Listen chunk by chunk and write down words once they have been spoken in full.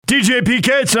DJ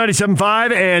PK, it's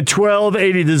 97.5 and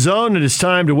 1280 The Zone. It is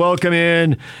time to welcome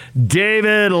in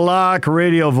David Locke,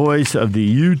 radio voice of the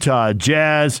Utah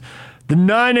Jazz. The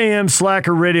 9 a.m.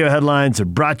 Slacker radio headlines are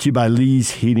brought to you by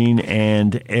Lee's Heating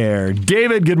and Air.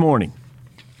 David, good morning.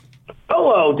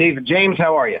 Hello, David James.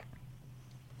 How are you?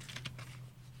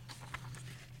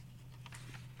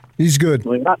 He's good.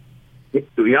 Well,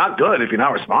 you're not good if you're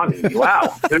not responding.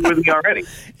 Wow. Good with me already.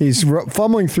 He's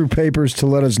fumbling through papers to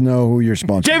let us know who you're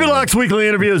sponsoring. David Locke's weekly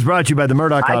interview is brought to you by the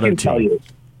Murdoch Auto Team. I can tell you.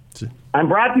 I'm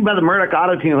brought to you by the Murdoch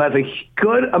Auto Team, who has a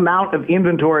good amount of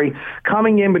inventory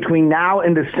coming in between now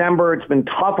and December. It's been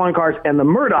tough on cars, and the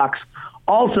Murdochs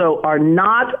also are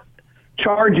not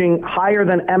charging higher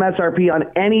than MSRP on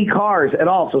any cars at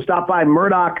all. So stop by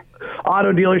Murdoch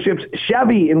Auto Dealerships,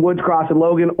 Chevy in Woods Cross and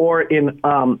Logan, or in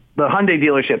the Hyundai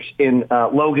dealerships in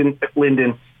Logan,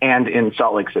 Linden, and in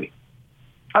Salt Lake City.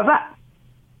 How's that?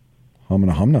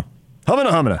 Humna.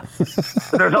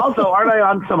 But there's also, aren't I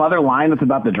on some other line that's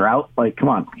about the drought? Like, come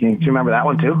on. Do you remember that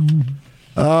one too?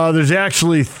 There's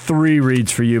actually 3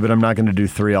 reads for you, but I'm not going to do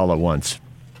 3 all at once.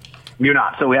 You're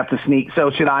not, so we have to sneak. So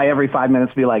should I every 5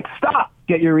 minutes be like, stop,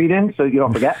 get your read in so you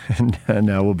don't forget?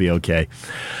 No, we'll be okay.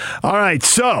 All right,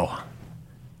 so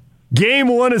game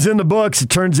 1 is in the books. It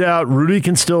turns out Rudy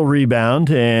can still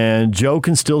rebound, and Joe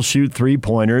can still shoot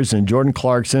 3-pointers, and Jordan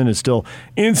Clarkson is still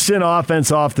instant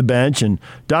offense off the bench, and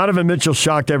Donovan Mitchell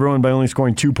shocked everyone by only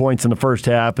scoring 2 points in the first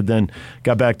half, but then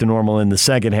got back to normal in the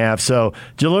second half. So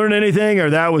did you learn anything, or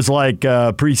that was like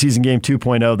preseason game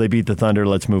 2.0, they beat the Thunder,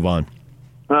 let's move on?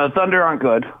 Thunder aren't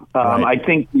good. Right.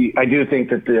 I do think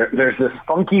that there's this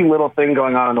funky little thing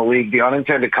going on in the league. The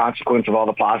unintended consequence of all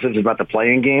the positives about the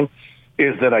playing game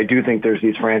is that I do think there's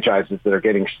these franchises that are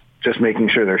just making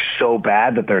sure they're so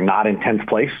bad that they're not in 10th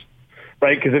place,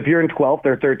 right? Because if you're in 12th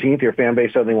or 13th, your fan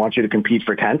base suddenly wants you to compete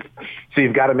for 10th. So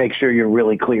you've got to make sure you're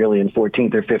really clearly in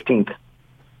 14th or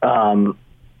 15th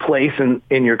place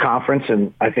in your conference.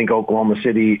 And I think Oklahoma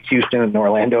City, Houston, and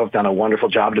Orlando have done a wonderful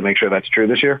job to make sure that's true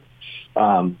this year.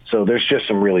 So there's just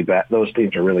some really bad. Those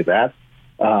teams are really bad.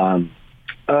 Let's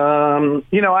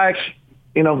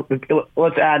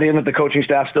add in that the coaching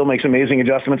staff still makes amazing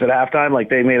adjustments at halftime. Like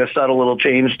they made a subtle little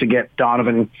change to get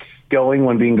Donovan going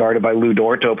when being guarded by Lou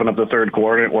Dort to open up the third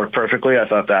quarter. It worked perfectly. I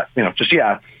thought that,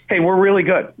 hey, we're really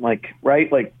good.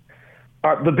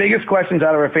 The biggest questions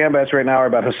out of our fan base right now are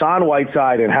about Hassan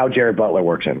Whiteside and how Jared Butler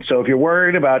works in. So if you're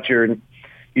worried about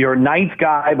your ninth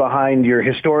guy behind your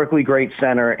historically great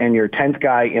center and your 10th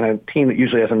guy in a team that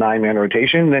usually has a 9-man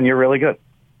rotation, then you're really good.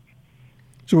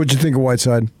 So what'd you think of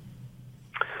Whiteside?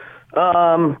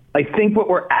 I think what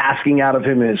we're asking out of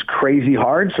him is crazy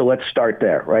hard, so let's start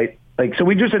there, right? So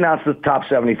we just announced the top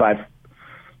 75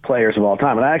 players of all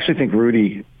time, and I actually think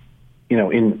Rudy,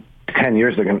 in 10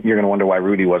 years, you're going to wonder why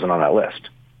Rudy wasn't on that list.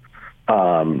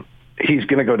 He's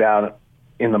going to go down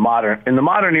in the modern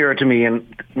era to me,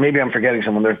 and maybe I'm forgetting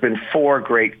someone. There's been 4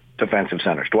 great defensive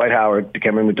centers: Dwight Howard,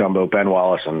 Dikembe Mutombo, Ben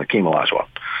Wallace, and Hakeem Olajuwon.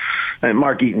 And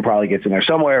Mark Eaton probably gets in there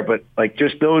somewhere, but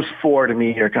just those 4 to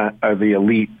me are the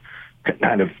elite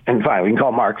kind of, and fine, we can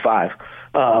call Mark 5,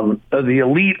 the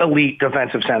elite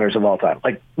defensive centers of all time.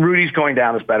 Rudy's going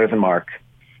down is better than Mark.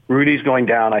 Rudy's going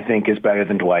down, I think, is better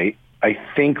than Dwight. I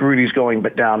think Rudy's going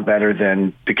down better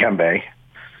than Dikembe.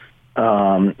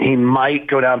 He might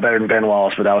go down better than Ben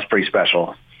Wallace, but that was pretty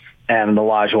special. And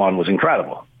Olajuwon was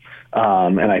incredible.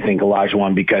 And I think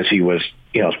Olajuwon, because he was,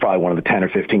 is probably one of the 10 or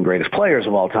 15 greatest players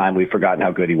of all time, we've forgotten how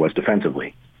good he was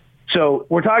defensively. So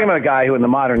we're talking about a guy who in the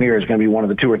modern era is going to be one of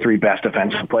the 2 or 3 best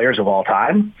defensive players of all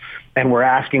time. And we're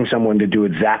asking someone to do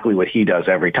exactly what he does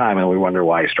every time, and we wonder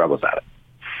why he struggles at it.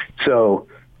 So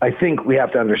I think we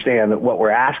have to understand that what we're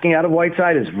asking out of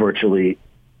Whiteside is virtually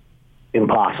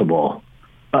impossible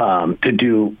to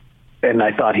do, and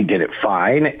I thought he did it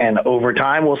fine. And over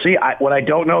time, we'll see. What I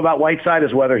don't know about Whiteside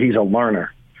is whether he's a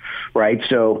learner, right?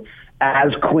 So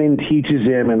as Quinn teaches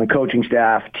him and the coaching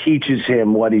staff teaches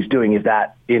him what he's doing, is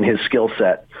that in his skill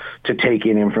set to take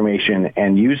in information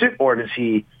and use it? Or does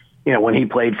he, when he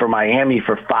played for Miami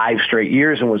for 5 straight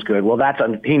years and was good, well,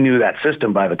 he knew that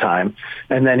system by the time.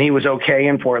 And then he was okay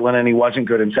in Portland and he wasn't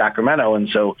good in Sacramento. And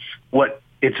so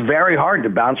it's very hard to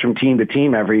bounce from team to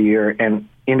team every year and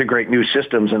integrate new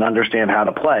systems and understand how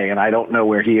to play. And I don't know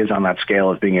where he is on that scale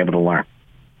of being able to learn.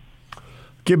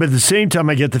 Okay, but at the same time,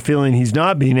 I get the feeling he's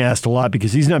not being asked a lot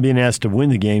because he's not being asked to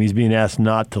win the game. He's being asked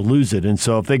not to lose it. And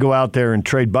so if they go out there and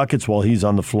trade buckets while he's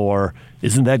on the floor,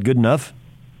 isn't that good enough?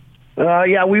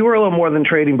 Yeah, we were a little more than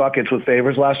trading buckets with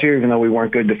Favors last year, even though we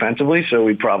weren't good defensively. So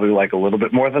we'd probably like a little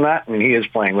bit more than that. I mean, he is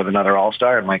playing with another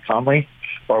All-Star and Mike Conley,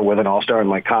 or with an All-Star and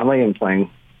Mike Conley, and playing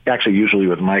actually usually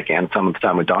with Mike and some of the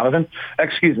time with Donovan.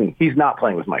 Excuse me, he's not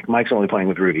playing with Mike. Mike's only playing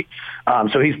with Rudy.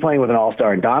 So he's playing with an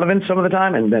all-star and Donovan some of the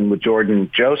time, and then with Jordan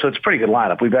and Joe. So it's a pretty good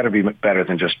lineup. We better be better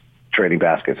than just trading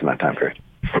baskets in that time period.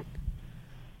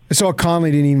 I saw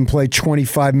Conley didn't even play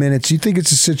 25 minutes. You think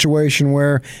it's a situation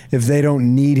where if they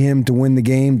don't need him to win the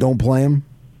game, don't play him?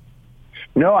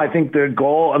 No, I think the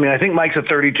goal, I think Mike's a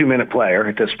 32-minute player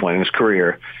at this point in his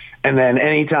career. And then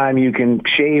anytime you can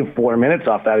shave 4 minutes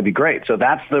off that, would be great. So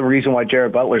that's the reason why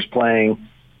Jared Butler's playing.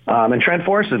 And Trent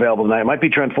Forrest is available tonight. It might be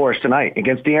Trent Forrest tonight.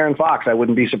 Against De'Aaron Fox, I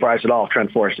wouldn't be surprised at all if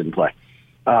Trent Forrest didn't play.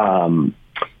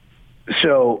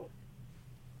 So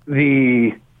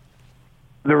the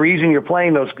reason you're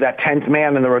playing that 10th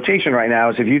man in the rotation right now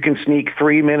is if you can sneak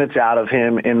 3 minutes out of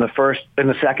him in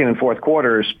the second and fourth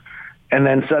quarters, and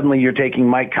then suddenly you're taking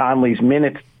Mike Conley's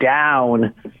minutes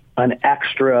down an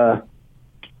extra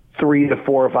 3 to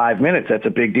 4 or 5 minutes. That's a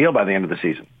big deal by the end of the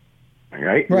season.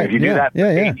 Right? If you do that for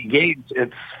 80 games,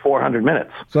 it's 400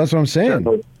 minutes. So that's what I'm saying.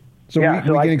 So we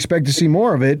can expect to see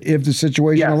more of it if the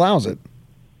situation allows it.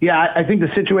 Yeah, I think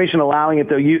the situation allowing it,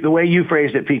 though, the way you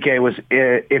phrased it, PK, was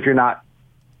if you're not,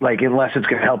 unless it's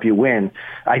going to help you win.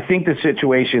 I think the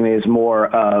situation is more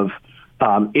of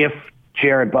if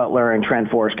Jared Butler and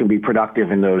Trent Forrest can be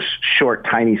productive in those short,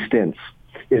 tiny stints,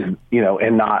 and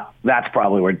not, that's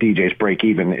probably where DJ's break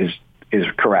even is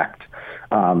correct,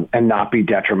 and not be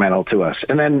detrimental to us.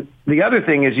 And then the other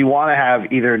thing is you want to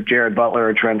have either Jared Butler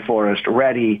or Trent Forrest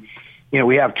ready.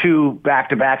 We have 2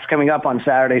 back-to-backs coming up on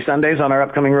Saturday, Sundays on our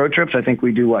upcoming road trips. I think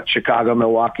we do Chicago,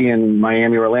 Milwaukee, and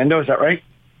Miami, Orlando. Is that right?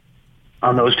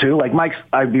 On those 2,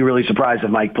 I'd be really surprised if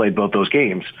Mike played both those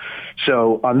games.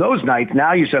 So on those nights,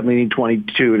 now you suddenly need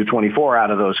 22 to 24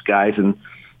 out of those guys, and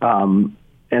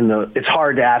it's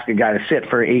hard to ask a guy to sit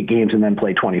for 8 games and then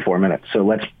play 24 minutes. So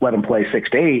let's let him play 6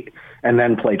 to 8 and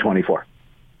then play 24.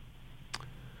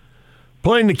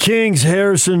 Playing the Kings,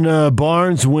 Harrison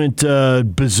Barnes went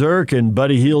berserk, and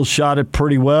Buddy Hield shot it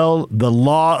pretty well. The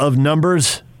law of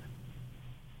numbers,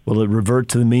 will it revert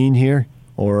to the mean here?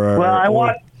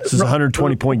 This is a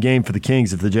 120-point game for the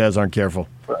Kings if the Jazz aren't careful.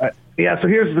 Yeah, so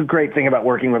here's the great thing about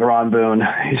working with Ron Boone.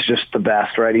 He's just the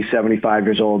best, right? He's 75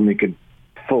 years old, and he could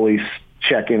fully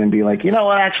check in and be like, you know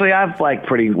what, actually, I've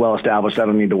pretty well established I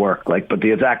don't need to work. But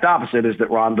the exact opposite is that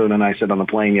Ron Boone and I sat on the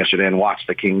plane yesterday and watched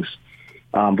the Kings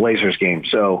Blazers game.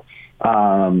 So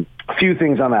a few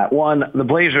things on that. One, the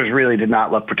Blazers really did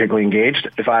not look particularly engaged.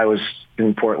 If I was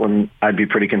in Portland, I'd be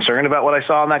pretty concerned about what I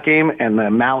saw in that game and the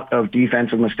amount of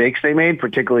defensive mistakes they made,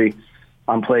 particularly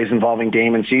on plays involving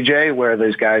Dame and CJ, where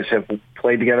those guys have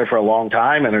played together for a long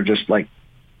time and are just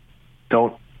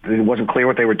it wasn't clear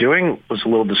what they were doing. It was a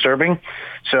little disturbing.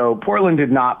 So Portland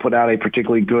did not put out a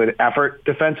particularly good effort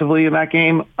defensively in that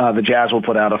game. The Jazz will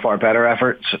put out a far better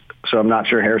effort, so I'm not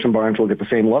sure Harrison Barnes will get the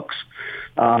same looks.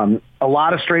 A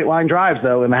lot of straight line drives,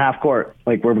 though, in the half court.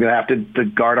 We're going to have to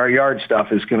guard our yard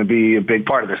stuff is going to be a big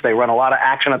part of this. They run a lot of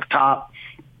action at the top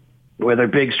where their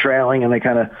bigs trailing, and they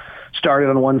kind of start it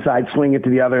on one side, swing it to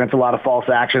the other. It's a lot of false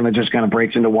action that just kind of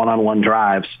breaks into one-on-one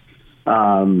drives.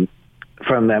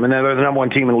 From them. And then they're the number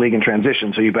 1 team in the league in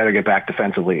transition, so you better get back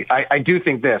defensively. I do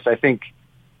think this.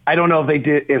 I don't know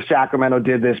if Sacramento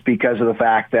did this because of the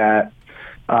fact that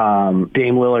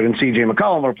Dame Lillard and CJ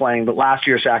McCollum were playing, but last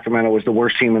year Sacramento was the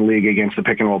worst team in the league against the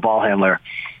pick-and-roll ball handler.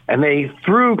 And they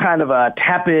threw kind of a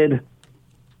tepid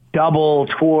double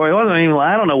toward,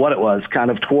 I don't know what it was,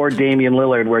 kind of toward Damian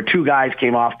Lillard, where 2 guys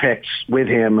came off picks with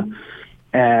him.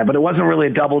 But it wasn't really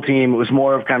a double team. It was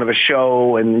more of kind of a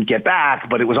show and get back,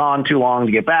 but it was on too long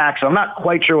to get back. So I'm not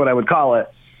quite sure what I would call it.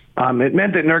 It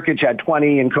meant that Nurkic had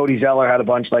 20 and Cody Zeller had a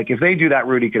bunch. If they do that,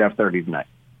 Rudy could have 30 tonight.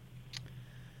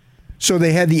 So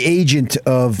they had the agent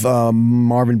of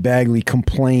Marvin Bagley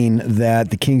complain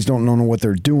that the Kings don't know what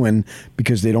they're doing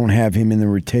because they don't have him in the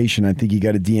rotation. I think he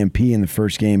got a DMP in the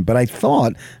first game. But I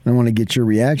thought, and I want to get your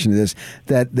reaction to this,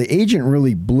 that the agent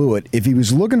really blew it. If he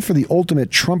was looking for the ultimate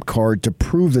trump card to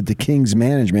prove that the Kings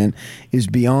management is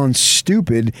beyond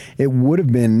stupid, it would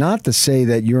have been not to say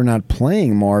that you're not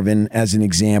playing Marvin as an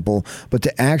example, but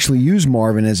to actually use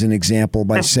Marvin as an example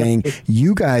by saying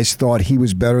you guys thought he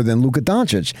was better than Luka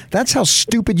Doncic. That's how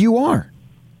stupid you are.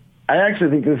 I actually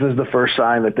think this is the first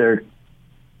sign that they're,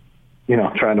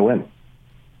 trying to win.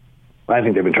 I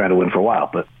think they've been trying to win for a while,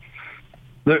 but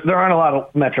there aren't a lot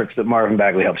of metrics that Marvin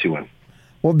Bagley helps you win.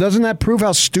 Well, doesn't that prove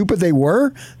how stupid they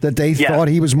were, that they thought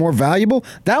he was more valuable?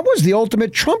 That was the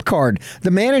ultimate trump card.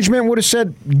 The management would have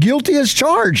said, guilty as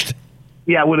charged.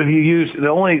 Yeah, would have you used, the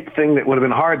only thing that would have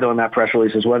been hard, though, in that press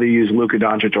release is whether you use Luka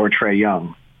Doncic or Trae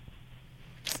Young.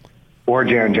 or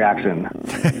Jaren Jackson.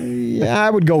 Yeah, I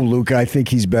would go Luka. I think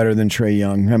he's better than Trae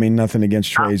Young. I mean, nothing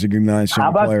against Trae. He's a good nice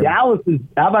young player. How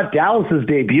about Dallas's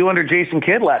debut under Jason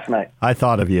Kidd last night? I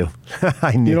thought of you.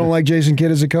 I knew. You don't like Jason Kidd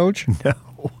as a coach? No.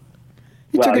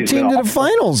 He took a team to the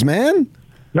finals, man.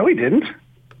 No, he didn't.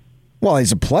 Well,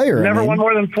 he's a player. Never won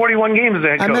more than 41 games as a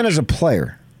head coach. I meant as a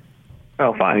player.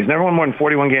 Oh, fine. He's never won more than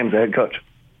 41 games as a head coach.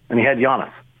 And he had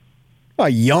Giannis. A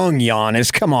young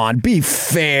Giannis. Come on, be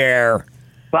fair.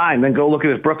 Fine, then go look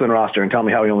at his Brooklyn roster and tell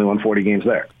me how he only won 40 games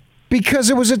there. Because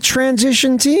it was a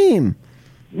transition team.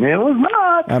 It was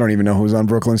not. I don't even know who was on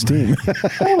Brooklyn's team.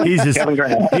 He just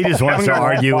wants to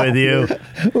argue with you.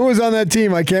 Who was on that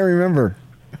team? I can't remember.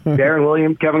 Darren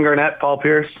Williams, Kevin Garnett, Paul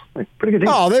Pierce. Pretty good team.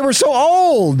 Oh, they were so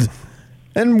old.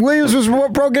 And Williams was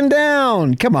broken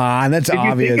down. Come on, that's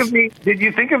obvious. Did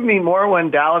you think of me more when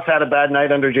Dallas had a bad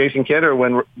night under Jason Kidd, or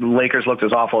when the Lakers looked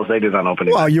as awful as they did on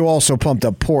opening Well, night? you also pumped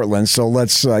up Portland, so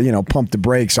let's pump the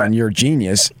brakes on your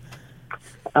genius.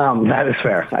 That is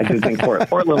fair. I do think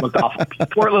Portland looked awful.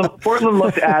 Portland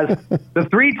looked as the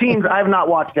three teams. I have not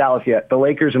watched Dallas yet. The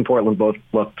Lakers and Portland both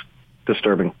looked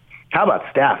disturbing. How about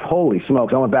Steph? Holy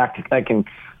smokes! I went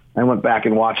back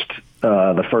and watched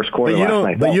the first quarter last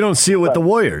night. But you don't see it with the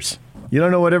Warriors. You don't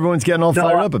know what everyone's getting all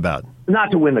fired up about.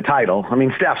 Not to win the title. I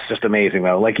mean, Steph's just amazing,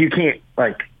 though. Like, you can't,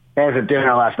 I was at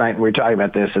dinner last night, and we were talking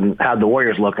about this, and how'd the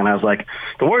Warriors look, and I was like,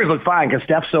 the Warriors look fine because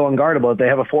Steph's so unguardable that they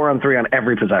have a 4-on-3 on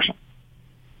every possession.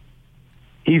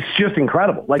 He's just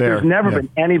incredible. There's never been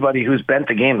anybody who's bent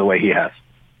the game the way he has.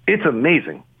 It's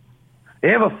amazing. They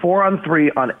have a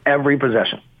 4-on-3 on every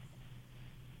possession.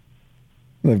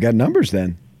 They've got numbers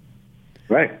then.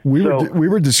 Right. We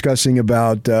were discussing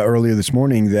about earlier this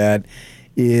morning that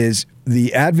is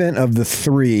the advent of the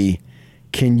three.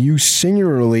 Can you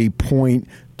singularly point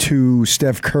to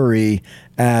Steph Curry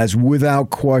as, without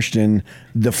question,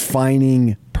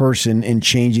 defining person in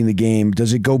changing the game?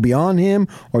 Does it go beyond him,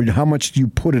 or how much do you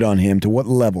put it on him? To what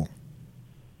level?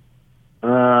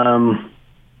 I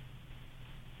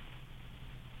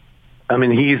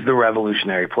mean, he's the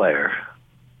revolutionary player.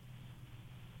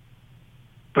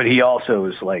 But he also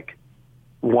is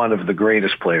one of the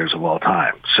greatest players of all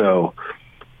time. So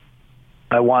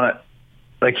I want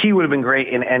to, he would have been great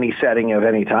in any setting of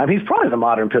any time. He's probably the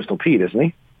modern Pistol Pete, isn't he?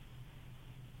 A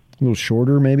little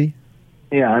shorter, maybe?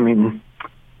 Yeah, I mean,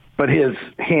 but his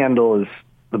handle is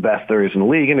the best there is in the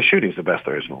league, and his shooting's the best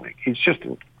there is in the league.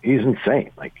 He's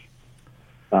insane.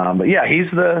 But yeah,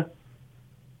 he's the.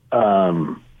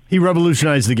 He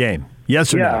revolutionized the game.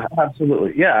 Yes or no? Yeah,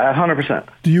 absolutely. Yeah, 100%.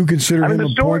 Do you consider him a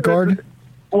point guard?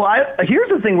 Well, here's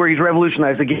the thing where he's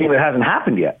revolutionized the game that hasn't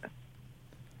happened yet,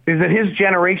 is that his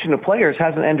generation of players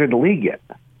hasn't entered the league yet.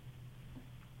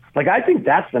 I think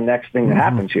that's the next thing that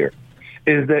happens here,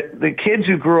 is that the kids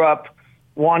who grew up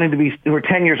who were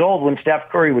 10 years old when Steph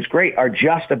Curry was great, are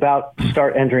just about to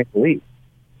start entering the league.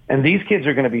 And these kids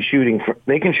are going to be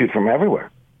they can shoot from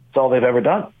everywhere. That's all they've ever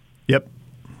done. Yep.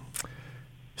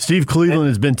 Steve Cleveland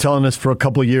has been telling us for a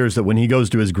couple of years that when he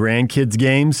goes to his grandkids'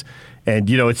 games, and,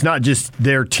 it's not just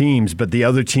their teams, but the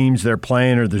other teams they're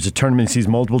playing, or there's a tournament, he sees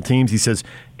multiple teams, he says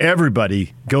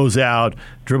everybody goes out,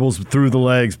 dribbles through the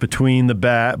legs, behind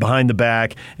the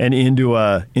back, and into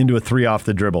a three off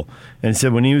the dribble. And he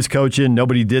said when he was coaching,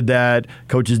 nobody did that.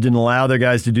 Coaches didn't allow their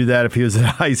guys to do that if he was at a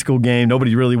high school game.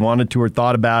 Nobody really wanted to or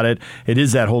thought about it. It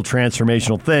is that whole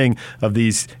transformational thing of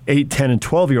these 8, 10, and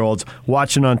 12-year-olds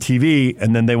watching on TV,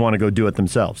 and then they want to go do it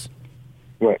themselves.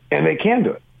 Right, and they can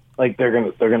do it. They're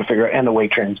gonna figure out, and the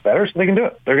weight training's better, so they can do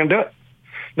it. They're gonna do it.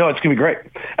 No, it's gonna be great.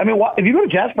 I mean, if you go to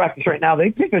Jazz practice right now, they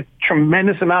take a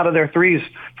tremendous amount of their threes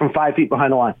from 5 feet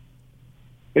behind the line.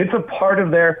 It's a part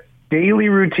of their daily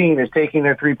routine, is taking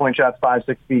their 3-point shots 5,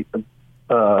 6 feet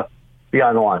behind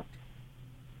the line.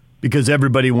 Because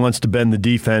everybody wants to bend the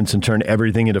defense and turn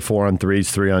everything into 4-on-3s,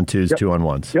 3-on-2s,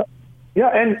 2-on-1s. Yep.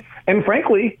 Yeah, and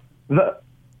frankly,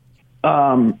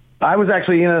 I was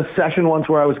actually in a session once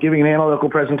where I was giving an analytical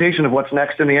presentation of what's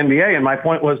next in the NBA, and my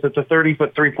point was that the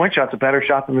 30-foot 3-point shot's a better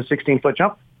shot than the 16-foot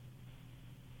jump.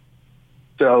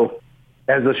 So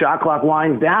as the shot clock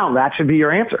winds down, that should be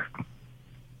your answer.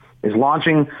 Is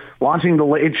launching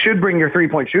it should bring your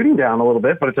 3-point shooting down a little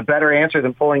bit, but it's a better answer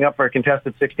than pulling up for a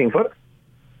contested 16-footer.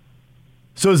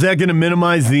 So is that going to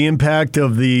minimize the impact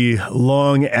of the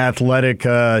long, athletic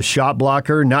shot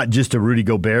blocker, not just a Rudy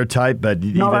Gobert type, but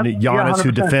even Giannis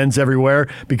who defends everywhere,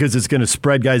 because it's going to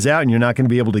spread guys out and you're not going to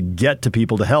be able to get to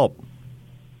people to help?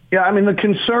 Yeah, I mean,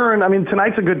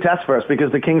 tonight's a good test for us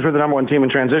because the Kings were the number one team in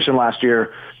transition last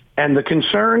year. And the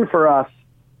concern for us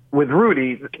with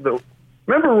Rudy,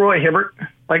 remember Roy Hibbert?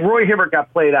 Roy Hibbert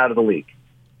got played out of the league.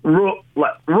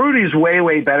 Rudy's way,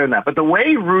 way better than that. But the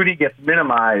way Rudy gets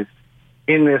minimized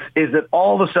in this is that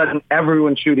all of a sudden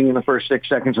everyone's shooting in the first 6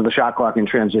 seconds of the shot clock in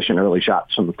transition early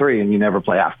shots from the three, and you never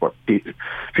play half-court defense.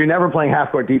 If you're never playing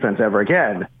half-court defense ever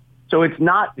again. So it's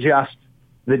not just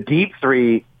the deep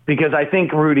three, because I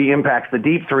think Rudy impacts the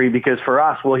deep three, because for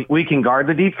us, we can guard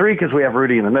the deep three because we have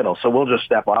Rudy in the middle, so we'll just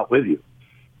step out with you.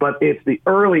 But it's the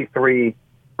early three,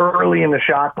 early in the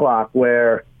shot clock,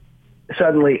 where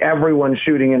suddenly everyone's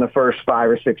shooting in the first 5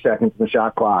 or 6 seconds of the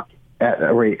shot clock at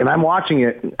a rate. And I'm watching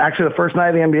it. Actually, the first night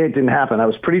of the NBA, it didn't happen. I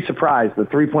was pretty surprised. The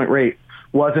three-point rate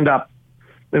wasn't up.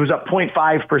 It was up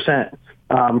 0.5%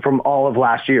 from all of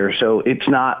last year. So it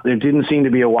didn't seem to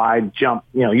be a wide jump.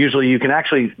 Usually you can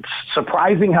actually,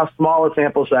 surprising how small a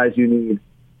sample size you need.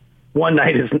 One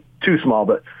night is too small,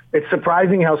 but it's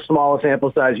surprising how small a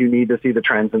sample size you need to see the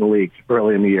trends in the league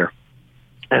early in the year.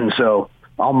 And so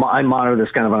I monitor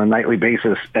this kind of on a nightly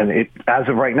basis. And as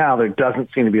of right now, there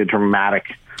doesn't seem to be a dramatic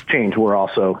change. We're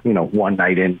also, one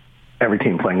night in, every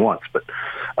team playing once, but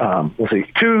we'll see.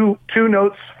 Two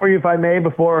notes for you, if I may,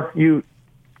 before you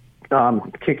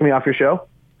kick me off your show.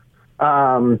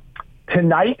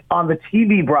 Tonight on the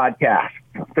TV broadcast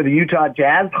for the Utah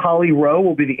Jazz, Holly Rowe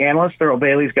will be the analyst. Thurl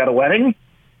Bailey's got a wedding.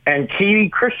 And Katie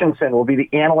Christensen will be the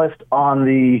analyst on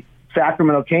the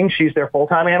Sacramento Kings. She's their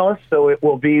full-time analyst, so it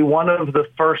will be one of the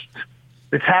first.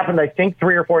 It's happened, I think,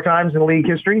 3 or 4 times in league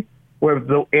history where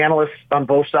the analysts on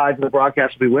both sides of the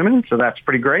broadcast will be women, so that's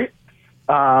pretty great.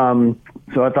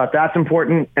 So I thought that's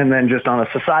important. And then just on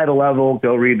a societal level,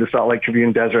 go read the Salt Lake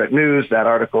Tribune Deseret News. That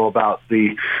article about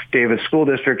the Davis School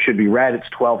District should be read. It's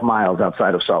 12 miles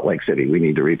outside of Salt Lake City. We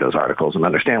need to read those articles and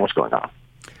understand what's going on.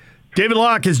 David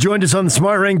Locke has joined us on the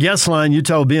Smart Rain guest line.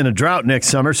 Utah will be in a drought next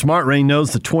summer. Smart Rain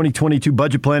knows the 2022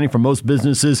 budget planning for most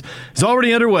businesses is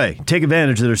already underway. Take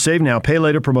advantage of their Save Now, Pay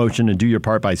Later promotion and do your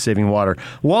part by saving water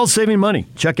while saving money.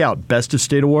 Check out Best of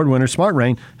State Award winner Smart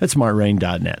Rain at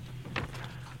smartrain.net.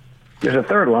 There's a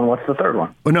third one. What's the third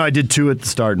one? Oh, no, I did 2 at the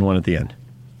start and 1 at the end.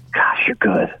 Gosh, you're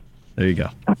good. There you go.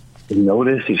 You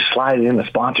notice you slide it in. The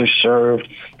sponsors served.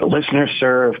 The listeners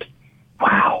served.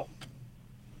 Wow.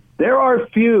 There are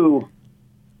few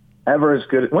ever as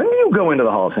good. When do you go into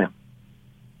the Hall of Fame?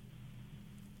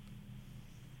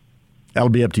 That'll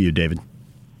be up to you, David.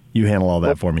 You handle all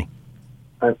that for me.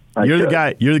 You're the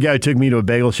guy who took me to a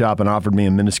bagel shop and offered me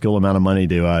a minuscule amount of money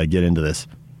to get into this.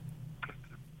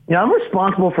 Yeah, I'm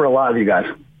responsible for a lot of you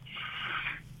guys.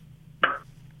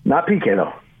 Not PK,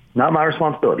 though. Not my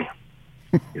responsibility.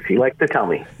 If he likes to tell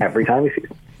me every time he sees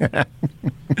me.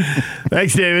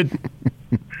 Thanks, David.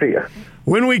 See ya.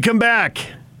 When we come back,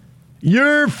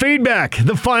 your feedback,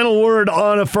 the final word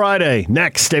on a Friday.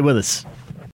 Next, stay with us.